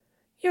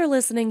You're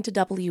listening to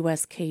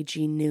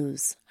WSKG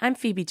News. I'm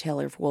Phoebe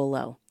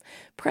Taylor-Vuolo.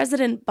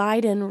 President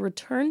Biden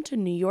returned to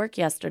New York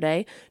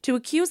yesterday to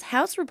accuse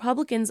House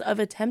Republicans of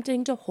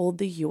attempting to hold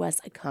the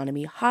U.S.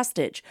 economy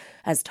hostage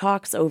as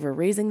talks over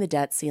raising the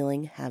debt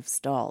ceiling have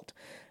stalled.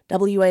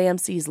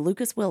 WAMC's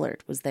Lucas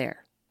Willard was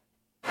there.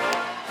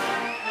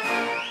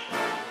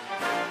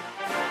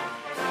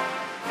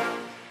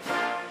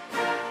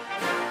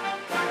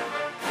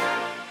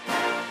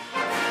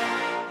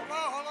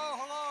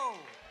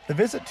 The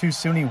visit to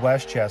SUNY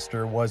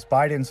Westchester was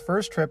Biden's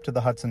first trip to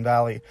the Hudson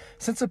Valley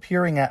since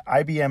appearing at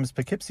IBM's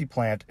Poughkeepsie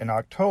plant in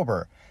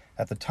October.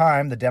 At the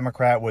time, the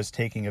Democrat was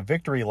taking a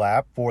victory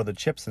lap for the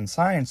CHIPS and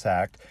Science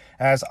Act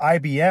as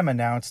IBM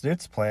announced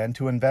its plan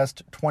to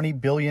invest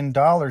 $20 billion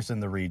in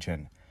the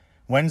region.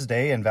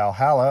 Wednesday in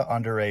Valhalla,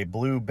 under a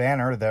blue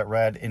banner that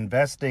read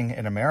 "Investing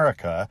in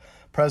America,"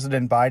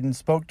 President Biden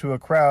spoke to a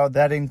crowd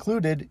that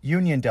included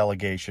union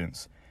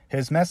delegations.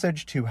 His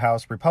message to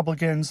House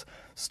Republicans: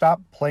 stop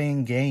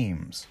playing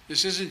games.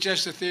 This isn't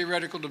just a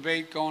theoretical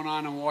debate going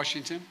on in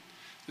Washington.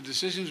 The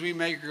decisions we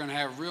make are going to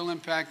have real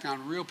impact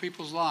on real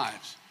people's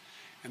lives.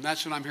 And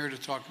that's what I'm here to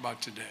talk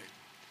about today.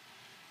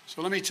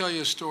 So let me tell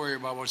you a story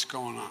about what's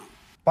going on.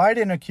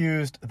 Biden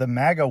accused the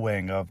MAGA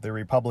wing of the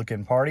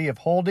Republican Party of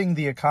holding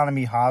the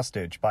economy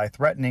hostage by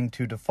threatening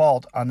to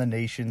default on the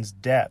nation's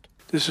debt.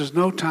 This is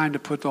no time to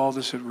put all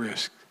this at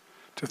risk,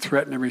 to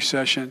threaten a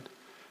recession,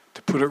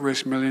 to put at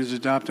risk millions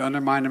of jobs, to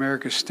undermine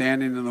America's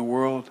standing in the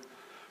world.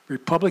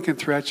 Republican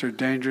threats are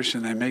dangerous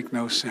and they make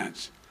no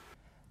sense.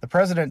 The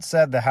president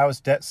said the House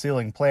debt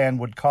ceiling plan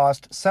would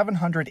cost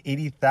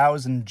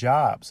 780,000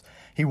 jobs.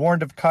 He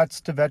warned of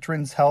cuts to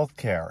veterans' health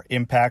care,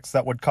 impacts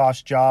that would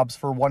cost jobs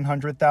for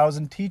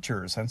 100,000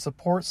 teachers and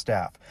support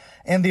staff,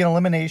 and the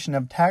elimination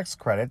of tax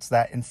credits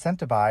that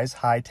incentivize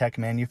high-tech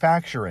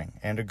manufacturing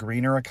and a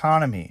greener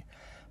economy.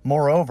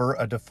 Moreover,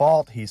 a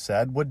default, he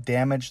said, would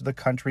damage the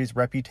country's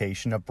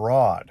reputation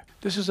abroad.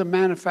 This is a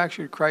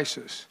manufactured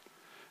crisis.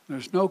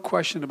 There's no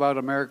question about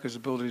America's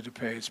ability to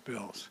pay its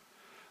bills.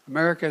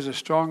 America has the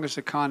strongest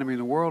economy in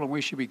the world, and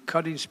we should be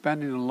cutting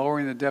spending and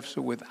lowering the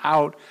deficit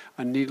without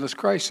a needless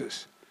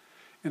crisis,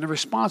 in a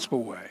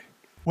responsible way.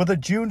 With a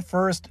June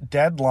 1st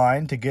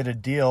deadline to get a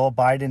deal,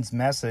 Biden's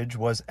message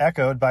was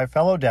echoed by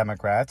fellow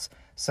Democrats,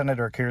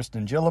 Senator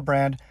Kirsten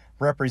Gillibrand,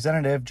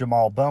 Representative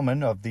Jamal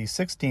Bowman of the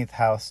 16th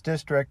House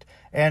District,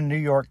 and New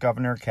York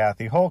Governor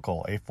Kathy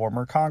Hochul, a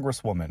former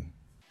congresswoman.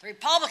 The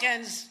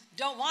Republicans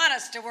don't want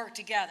us to work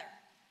together.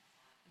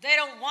 They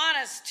don't want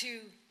us to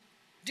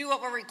do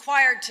what we're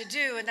required to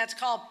do, and that's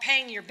called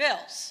paying your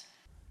bills.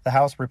 The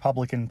House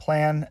Republican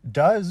plan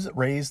does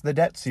raise the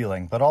debt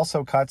ceiling, but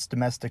also cuts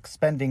domestic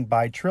spending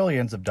by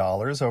trillions of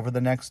dollars over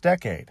the next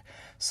decade.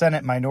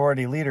 Senate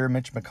Minority Leader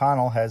Mitch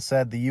McConnell has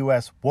said the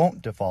U.S.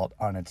 won't default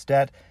on its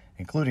debt,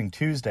 including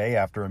Tuesday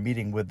after a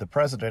meeting with the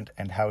president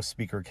and House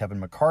Speaker Kevin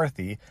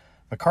McCarthy.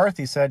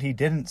 McCarthy said he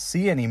didn't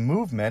see any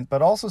movement,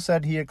 but also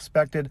said he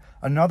expected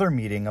another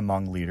meeting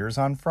among leaders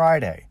on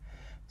Friday.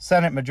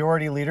 Senate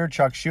Majority Leader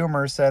Chuck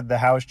Schumer said the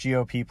House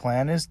GOP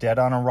plan is dead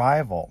on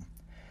arrival.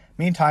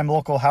 Meantime,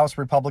 local House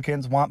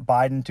Republicans want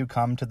Biden to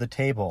come to the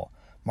table.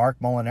 Mark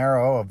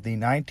Molinaro of the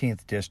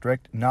 19th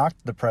District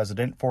knocked the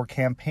president for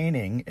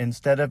campaigning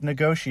instead of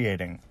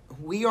negotiating.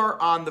 We are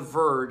on the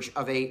verge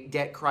of a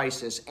debt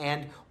crisis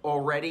and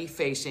already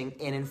facing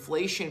an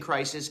inflation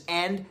crisis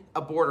and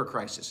a border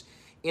crisis.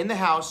 In the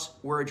House,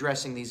 we're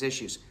addressing these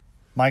issues.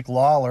 Mike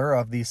Lawler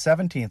of the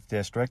 17th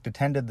District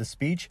attended the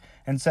speech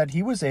and said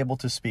he was able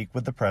to speak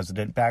with the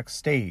president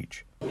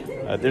backstage.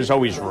 There's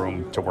always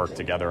room to work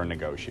together and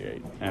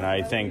negotiate. And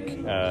I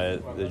think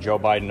the Joe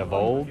Biden of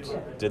old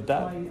did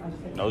that,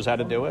 knows how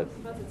to do it,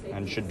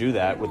 and should do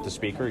that with the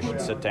speaker. He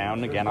should sit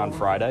down again on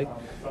Friday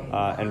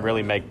and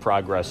really make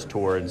progress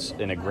towards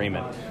an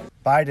agreement.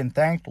 Biden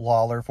thanked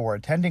Lawler for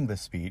attending the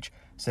speech,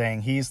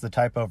 saying he's the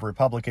type of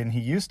Republican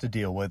he used to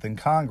deal with in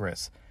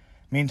Congress.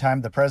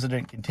 Meantime, the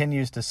president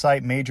continues to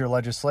cite major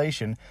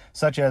legislation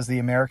such as the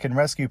American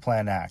Rescue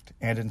Plan Act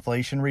and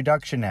Inflation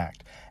Reduction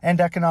Act and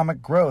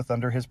economic growth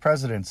under his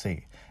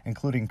presidency,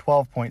 including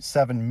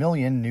 12.7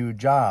 million new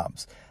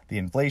jobs. The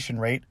inflation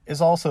rate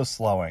is also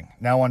slowing,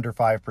 now under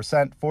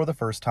 5% for the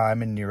first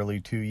time in nearly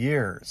 2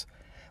 years.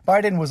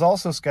 Biden was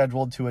also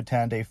scheduled to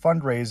attend a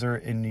fundraiser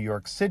in New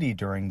York City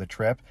during the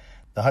trip.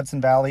 The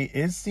Hudson Valley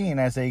is seen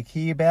as a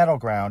key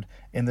battleground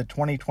in the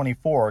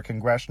 2024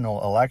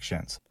 congressional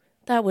elections.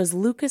 That was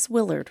Lucas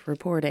Willard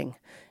reporting.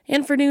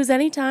 And for news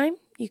anytime,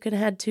 you can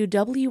head to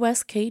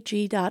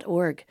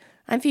WSKG.org.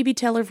 I'm Phoebe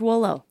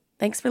Taylor-Vuolo.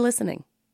 Thanks for listening.